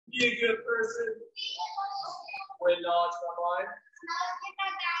Be a good person. With knowledge in my mind.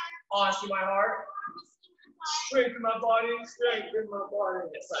 Honesty in my heart. Strength in my body. Strength in my body.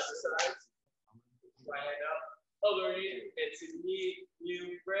 Side to side. Right hand up. Other knee. And to meet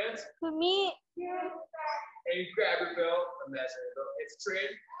new friends. To meet. And you grab your belt. Imagine belt. It's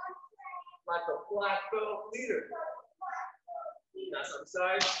trained like a black belt leader. Now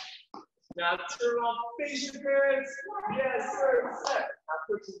side to side. Now turn off, face your parents. Yes, sir. Set. Now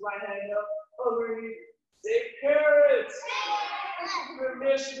put your right hand up. Underneath. Say parents.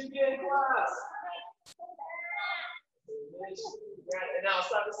 Permission to begin class. And now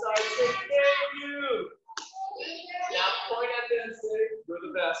side to side. Say thank you. Now point at them and say you're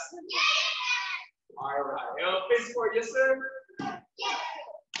the best. All right. Now face forward. Yes, sir. All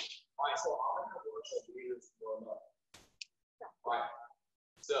right. So I'm gonna have workshop leaders warm up. All right.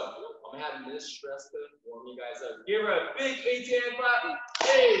 So, I'm going to have Miss Shrestha warm you guys up. Give her a big ATM clap.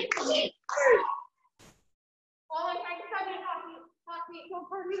 Hey, hey.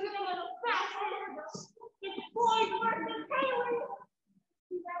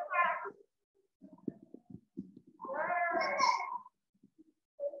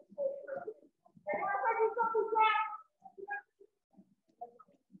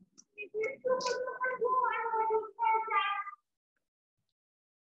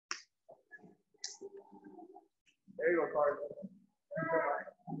 There you go, Carter.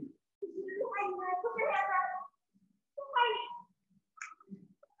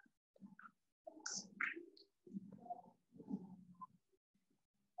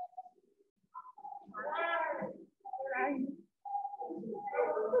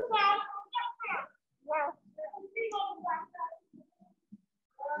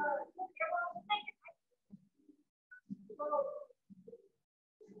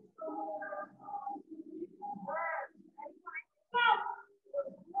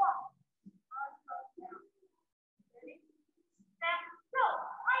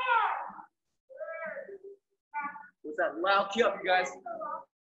 What's that loud key up, you guys?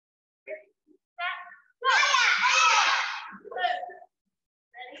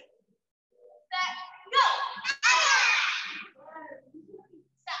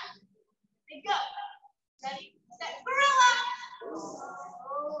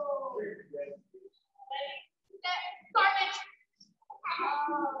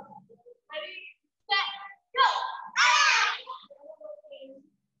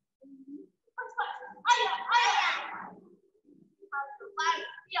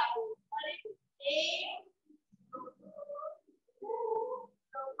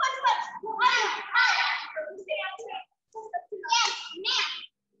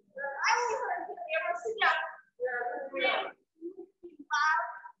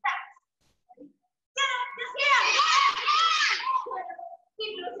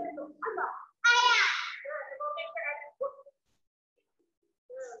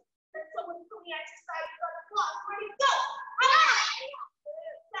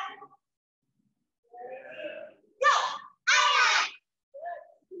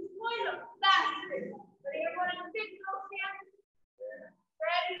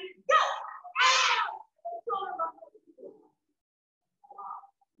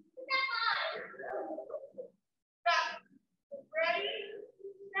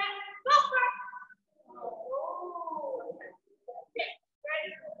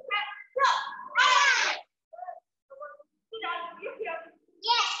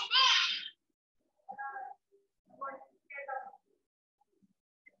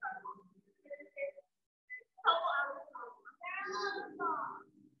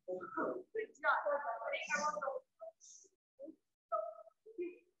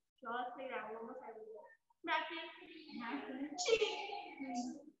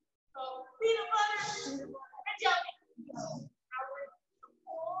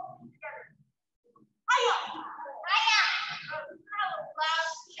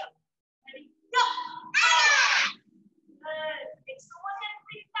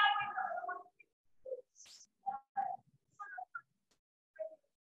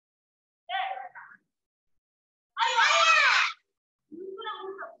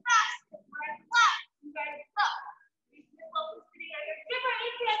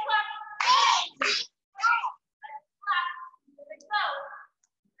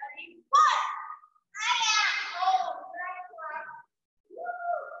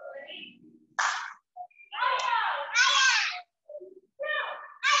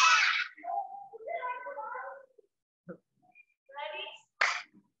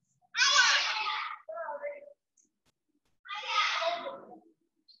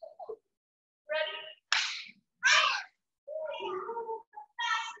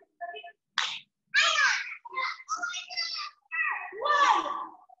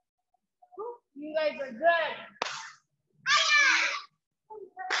 you're good.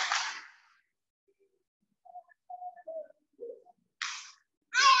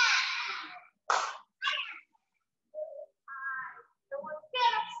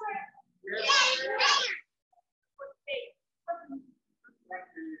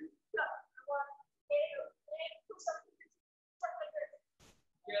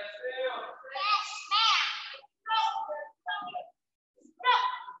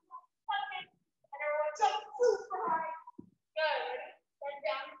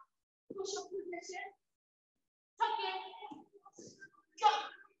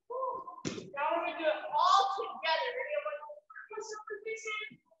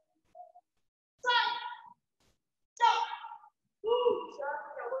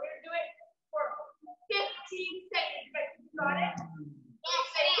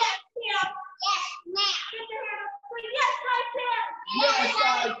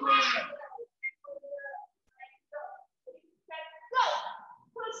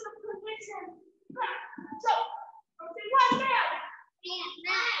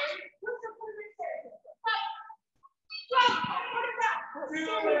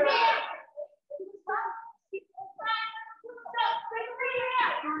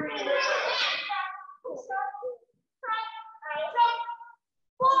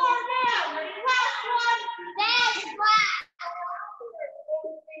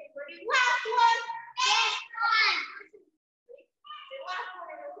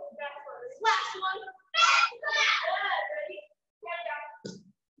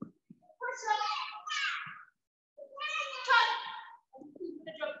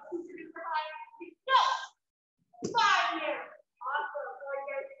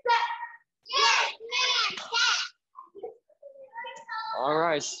 All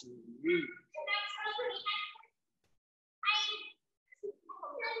right, sweet.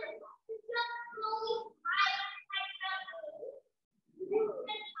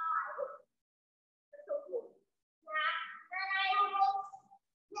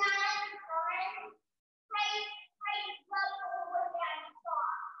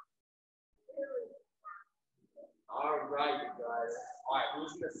 All right, you guys. All right,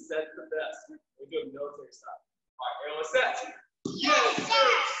 who's gonna set the best? We're doing military style. All right, everyone set. Yes, sir.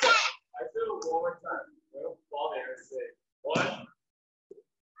 Set. I do it one more time. We're gonna fall there and say 1,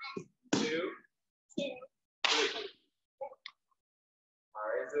 2, 3. All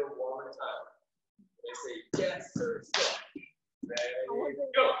right, let's do it one more time. They say yes, sir. Set. Ready?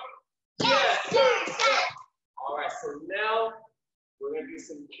 Go. Yes, sir. Set. All right, so now we're gonna do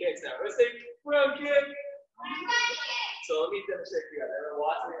some kicks now. Let's say front kick. So let me demonstrate for you guys. Everyone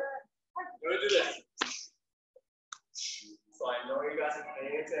watching? We're gonna do this. So I know you guys are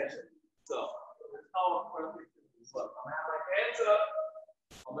paying attention. So this is how front kick is. Look, I'm gonna have my hands up.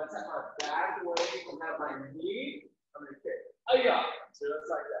 I'm gonna tap my back away. I'm gonna have my knee. I'm gonna kick. Oh yeah. So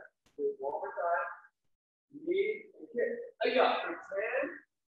just like that. Do it one more time. Knee and kick. Oh yeah. Pretend.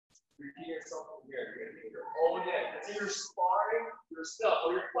 Repeat yourself from here. You're gonna need your own head. It's either sparring yourself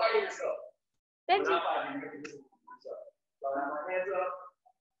or you're fighting yourself. We're not fighting. You're gonna do yourself. So I have my hands up,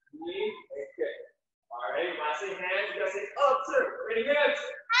 knee, and kick. All right, when I say hands, you gotta say up, sir. Ready, hands?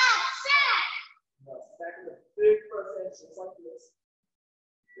 Up, sir. Now, second, the big first hand, just like this.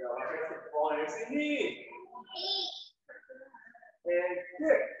 Yeah, I'm gonna say fall, and say knee. And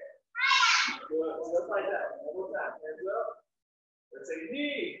kick. Good, just like that. One more time, hands up. Let's say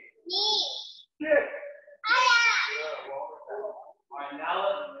knee. Knee. Kick. Good, one more time. All right, now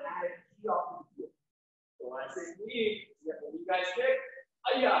let's add a key off the field. So when I say knee, when you guys kick,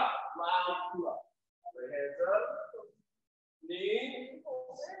 ayah, loud pull up. Right hands up, knee,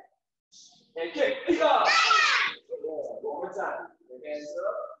 and kick, ayah. One more time. Right hands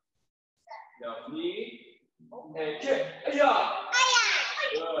up. Now knee, and kick, ayah.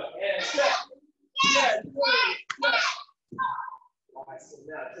 Good, and set. Yes, good. All right, so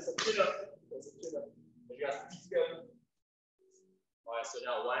now just a chin up. Just a chin up. You guys keep going. All right, so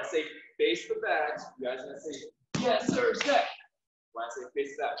now when I say face the bags, you guys are gonna say yes, sir, set. When I say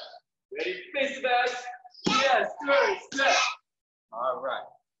face the bags, ready? Face the bags. Yes, sir, set. All right.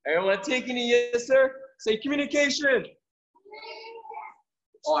 Everyone taking a yes, sir? Say communication.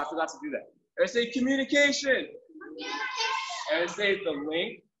 Oh, I forgot to do that. Everyone say communication. Everyone say the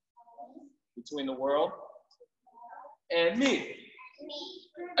link between the world and me.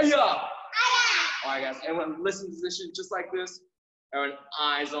 Yeah. All right, guys. Everyone listen to this shit just like this. Everyone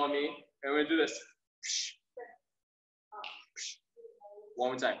eyes on me. Everyone do this. One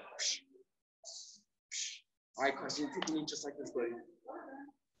more time. All right, Carson, you're taking me just like this, buddy.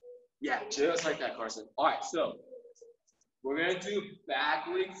 Yeah, just like that, Carson. All right, so We're going to do back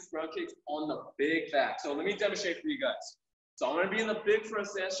leg front kicks on the big back. So let me demonstrate for you guys. So I'm going to be in the big front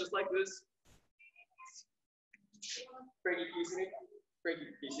stance just like this. Frankie, can you see me? Frankie,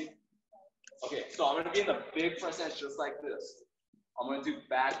 can you see? Okay, so I'm going to be in the big front stance just like this. I'm going to do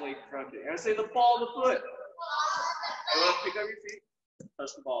back leg front kick. I'm going to say the ball of the foot. I'm going to pick up your feet,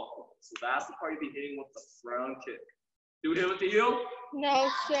 touch the ball. So that's the part you'll be hitting with the front kick. Do we hit with the heel? No,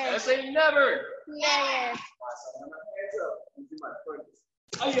 sir. I say never. Never.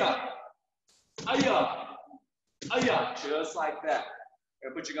 Aya. Aya. Aya. Just like that.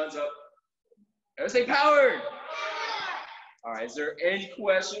 And put your guns up. And say power. All right, is there any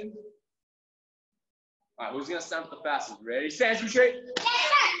question? All right, who's going to stand up the fastest? Ready? Stand straight. Yes, sir.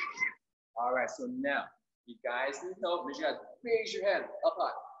 All right, so now, you guys need help. Make sure you guys raise your hand up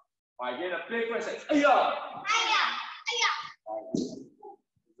high. All right, get a big press. Aya. Aya. All right.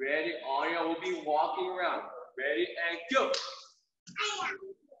 Ready? All you will be walking around. Ready and go. Aya.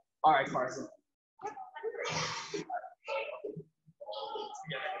 All right, Carson.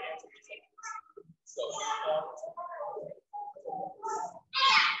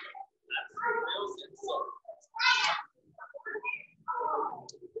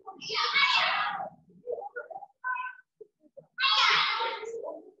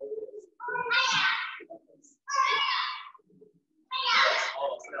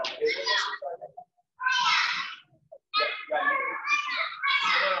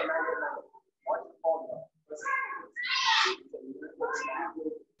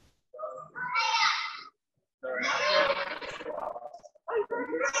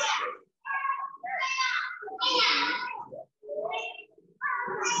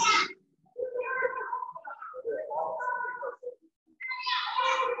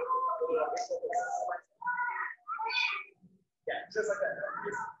 Yeah, just like that.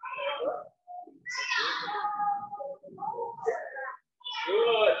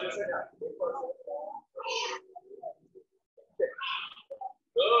 Good, just like that. Good.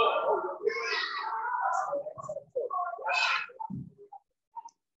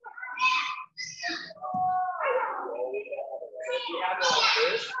 We have it like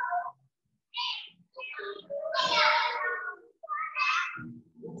this.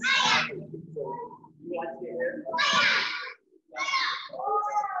 You like to get here?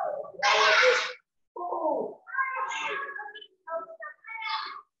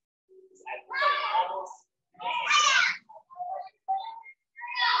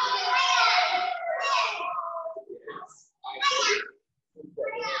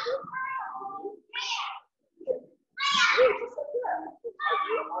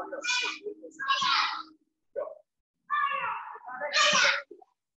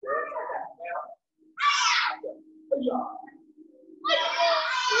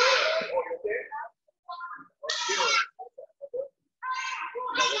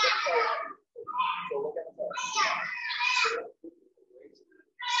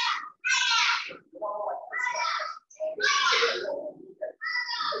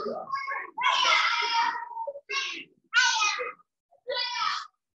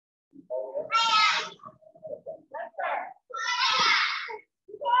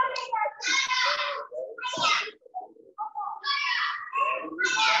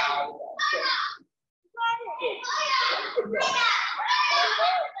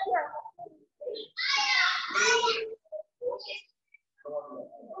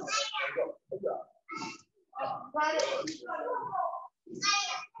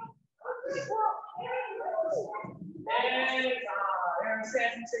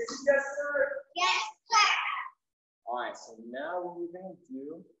 Yes, sir. Yes, sir. All right, so now what we're going to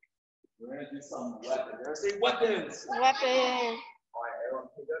do, we're going to do some weapons. We're going to say weapons. Weapon. All right, everyone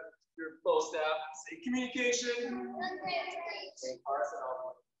pick up your bow staff. Say communication. Say Carson.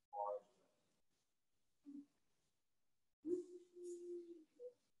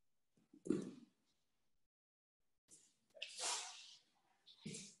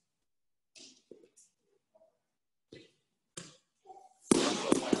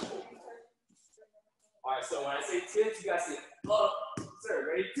 All right, so when I say tips, you guys say up, sir.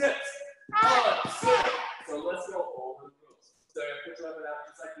 Ready? Tips. Up, sir. So let's go over the rules. So put your weapon out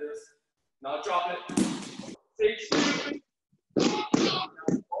just like this. Now drop it. Say two.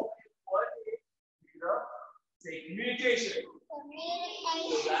 Say communication.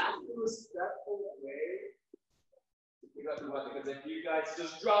 So that's the respectful way to pick up your weapon. Because if you guys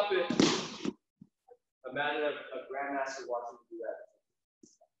just drop it, imagine a grandmaster watching you do that.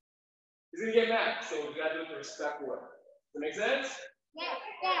 He's gonna get mad, so we gotta do it the respectful way. Does that make sense? Yeah.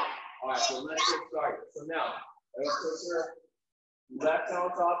 Yeah. All right, so let's get started. So now, let's put your left hand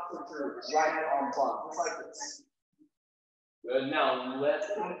on top, put your right hand on bottom, just like this. Good. Now let's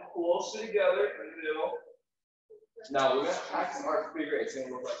come closer together in the middle. Now we're going to practice our figure eight. It's going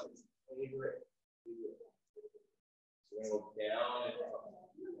to look like this. Figure eight. So we're going to go down and up.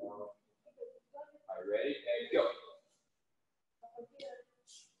 Down. All right, ready? And go.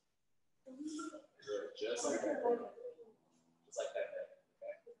 Good. Just like that. Just like that.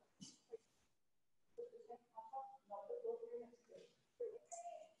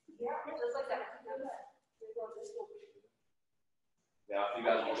 Now, if you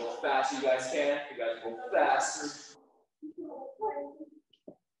guys want to go faster, you guys can. If you guys go faster.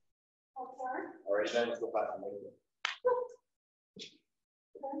 All right, then let's go faster. There you go.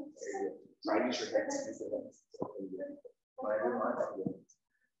 Try to use your hands. Use the hands.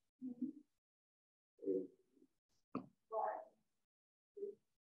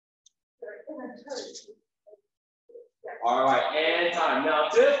 All right, and time. Now,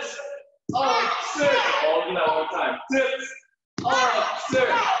 dips, up, sir. All do that one time. Dips, up, sir.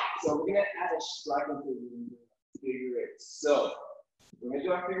 So we're going to add a strike into the figure eight. So we're going to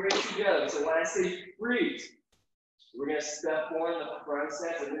do our figure eight together. So when I say freeze, we're going to step forward in the front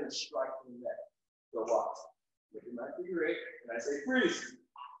stance and we're going to strike from there. So watch. Look at my figure eight. When I say freeze,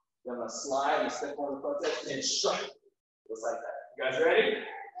 then I'm going to slide and step forward in the front stance and strike. Just like that. You guys ready?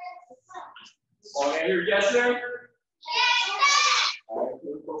 All right, here, yes, sir? All right,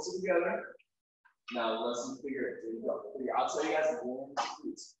 put it closer together. Now let's figure it. There you go. Figure. I'll tell you guys one,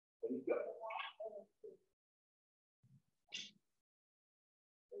 two. There you go.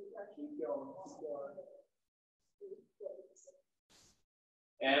 Keep going. Keep going.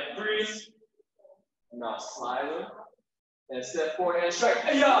 And freeze. Now slide them. And step forward and strike.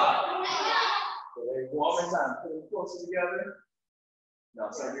 Hey-ya! So there, one more time. Put them closer together. Now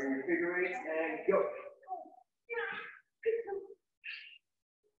start doing your figure eights and go.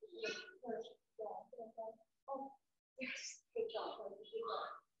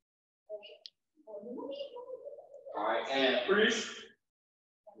 All right, and freeze.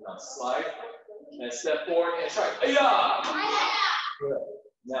 Now slide and step forward and strike. Hey-ya! Good.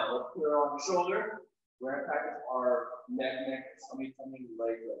 Now let's put it on the shoulder. We're gonna practice our neck, tummy,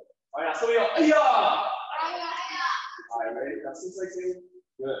 leg. All right, now somebody go. Hey-ya! All right, ready? Now 6 legs in.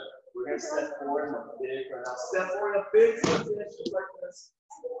 Good. We're gonna step forward in a big right now. Step forward in a big step just like this.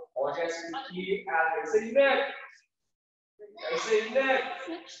 I want you guys to keep at it. Say neck. Say neck.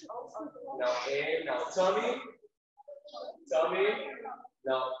 Now aim. Now tummy. Tummy.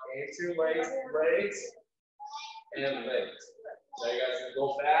 Now aim to legs, and legs. Now you guys can go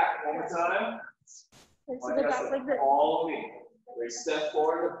back one more time. So the back like this. Follow me. We step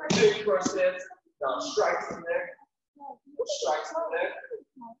forward, big first stance. Now strike to the neck. Strike to the neck.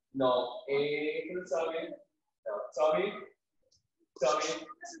 No, aim for the tummy. Now tummy. Tummy.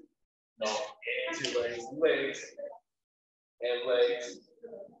 No, aim to legs, and legs,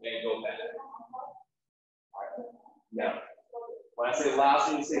 and go back. All right. Now, when I say last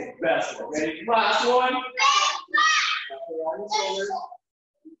one, you say best one. Ready? Last one. Put it on your shoulders.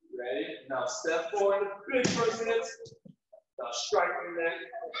 Ready? Now step forward, big first stance. Now strike the neck.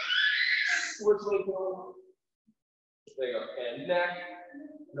 Switch leg forward. There you go. And neck.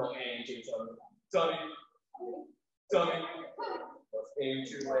 No, aim to tummy. Tummy. Tummy. Let's aim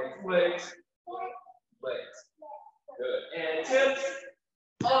to legs. Good. And tips.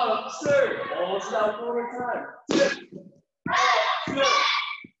 Up, sir. Almost out one more time. Tip. Up, sir.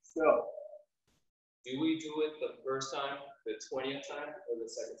 So, do we do it the first time, the 20th time, or the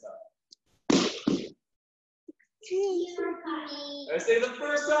second time? I say the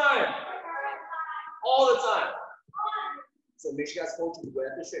first time. All the time. So make sure you guys hold to the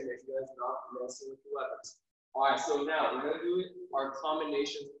weapon straight. Make sure you guys not messing with the weapons. All right, so now we're going to do our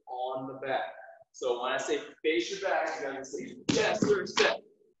combinations on the back. So when I say face your bags, you're going to say, yes, sir, step.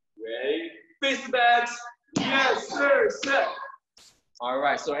 Ready? Face the bags. Yes, sir, step. All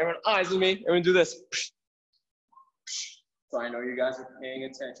right, so everyone eyes with me. Everyone do this. So I know you guys are paying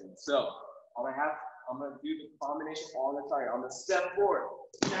attention. So I'm going to do the combination all the time. I'm going to step forward.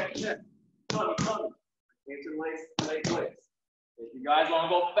 Neck, tummy. Into legs. If you guys want to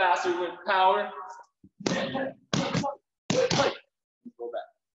go faster with power, go back.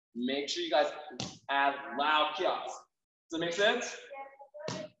 Make sure you guys add loud chaos. Does that make sense?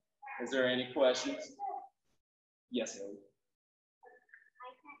 Is there any questions? Yes, Haley.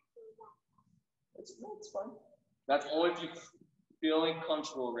 It's fine. That's only if you're feeling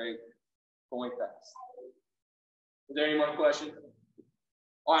comfortable, right? Going fast. Is there any more questions?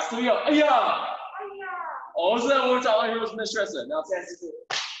 All right, so we go. Yeah. Oh, so that one more time. I hear what's in the stressor. Now stand still.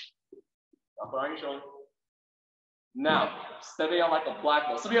 Now put on your shoulder. Now stepping out like a black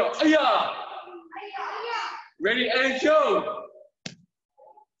belt. So we go. Yeah. Ready and go.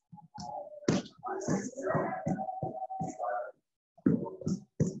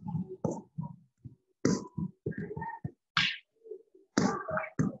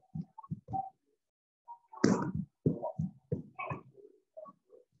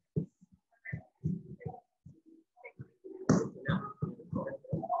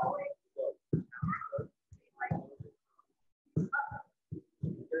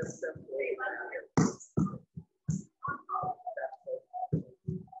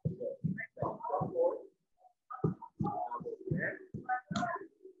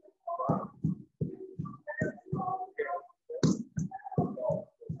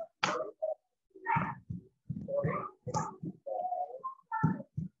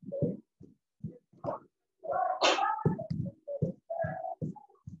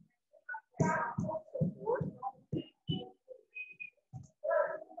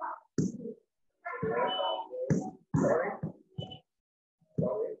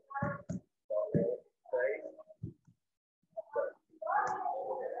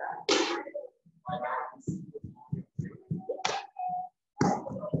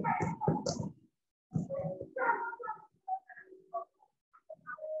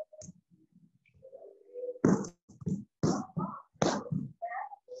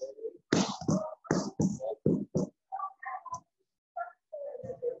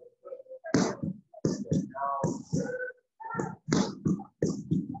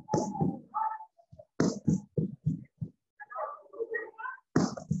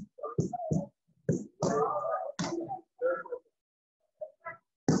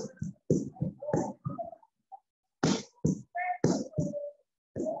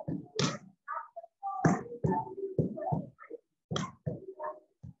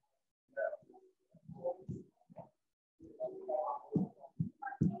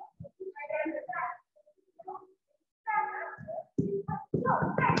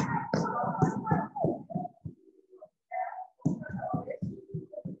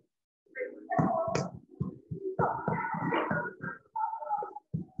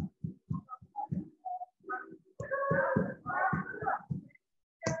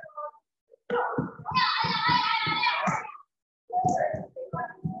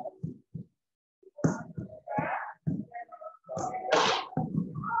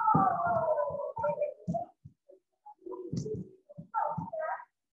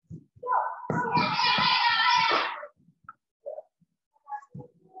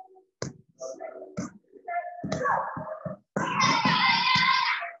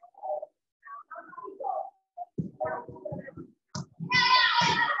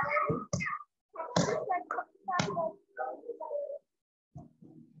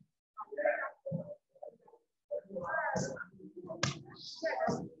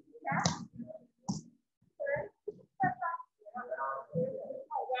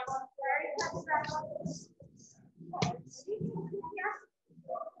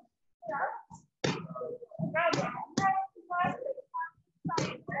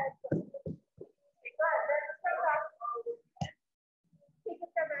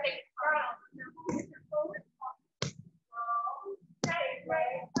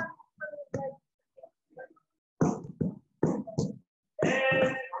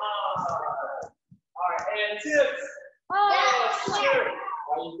 Tips. Oh, sure.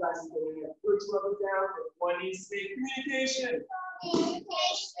 All you guys are doing it. Which level down? One needs to be communication.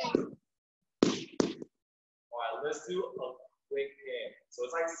 Communication. All right, let's do a quick game. So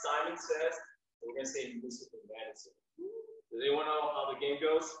it's like Simon says, we're going to say Mr. Madison. Does anyone know how the game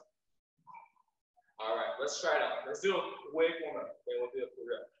goes? All right, let's try it out. Let's do a quick warm-up. Then we'll do it for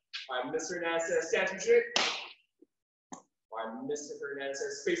real. All right, Mr. Hernandez says statue trick. All right, Mr. Hernandez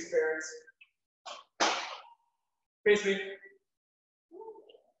says face parents. Face me.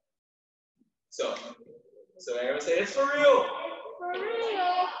 So everyone say it's for real. For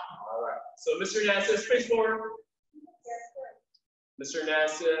real. All right. So Mr. Hernandez says face forward. Mr.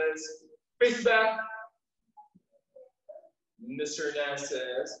 Hernandez says face back. Mr. Hernandez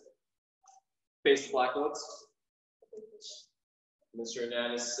says face the black notes. Mr.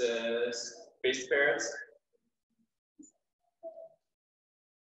 Hernandez says face the parents.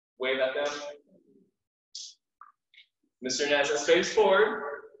 Wave at them. Mr. Hernandez says face forward.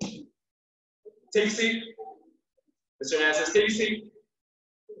 Take a seat. Mr. Hernandez says take a seat.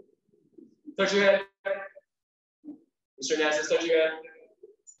 Touch your head. Mr. Hernandez says touch your head.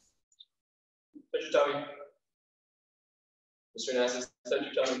 Touch your tummy. Mr. Hernandez says touch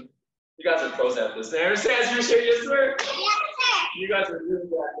your tummy. You guys are pros at this. There says you're sure, yes, sir? Yes, sir. You guys are really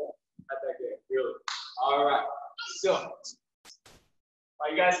good at that game, really. All right. So, All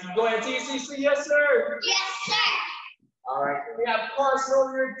right, you guys can go ahead. TCC, yes, sir. Yes, sir. All right, we have Carson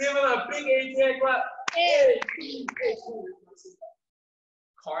over here giving a big A-tag clap. Hey.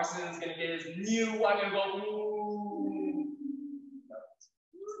 Carson is gonna get his new one and go. Ooh.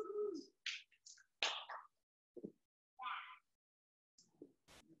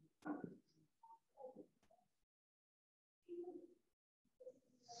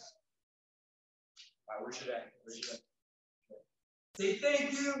 All right, where should I? Say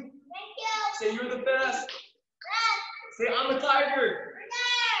thank you. Thank you. Say you're the best. Yes. Say I'm a tiger.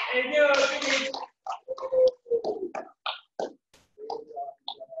 Sir. And you. All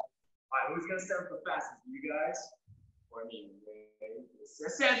right, who's gonna stand up the fastest? You guys? Or me?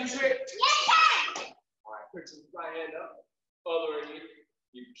 Stand straight. Yes, sir. All right, put your right hand up. Other hand,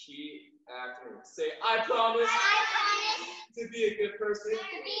 you keep acting. Say I promise. I promise To be a good person.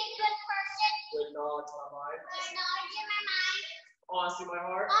 to be a good person With knowledge in my mind. with knowledge in my mind, Honesty in my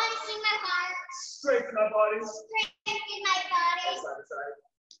heart. honesty in my heart, Strength in my body. strength in my body, Side to side.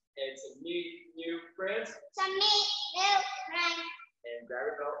 And to meet new friends. to meet new friends, And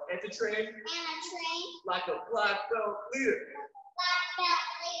grab your belt. And to train and a train like a black belt leader. black belt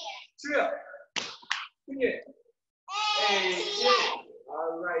leader. Cheer up. Yeah. Hey, ATA. yeah.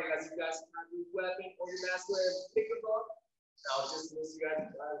 All right, guys. You guys have your weapon or your mask wear. Pick them up. I'll just miss you guys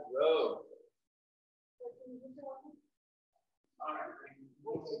by the road. All right.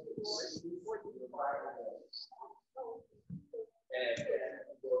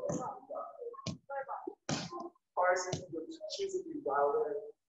 Carson, choose if you wilder.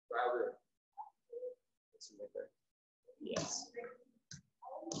 Yes.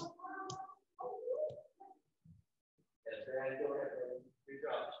 And then go ahead and good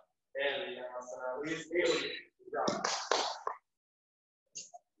job. And good job.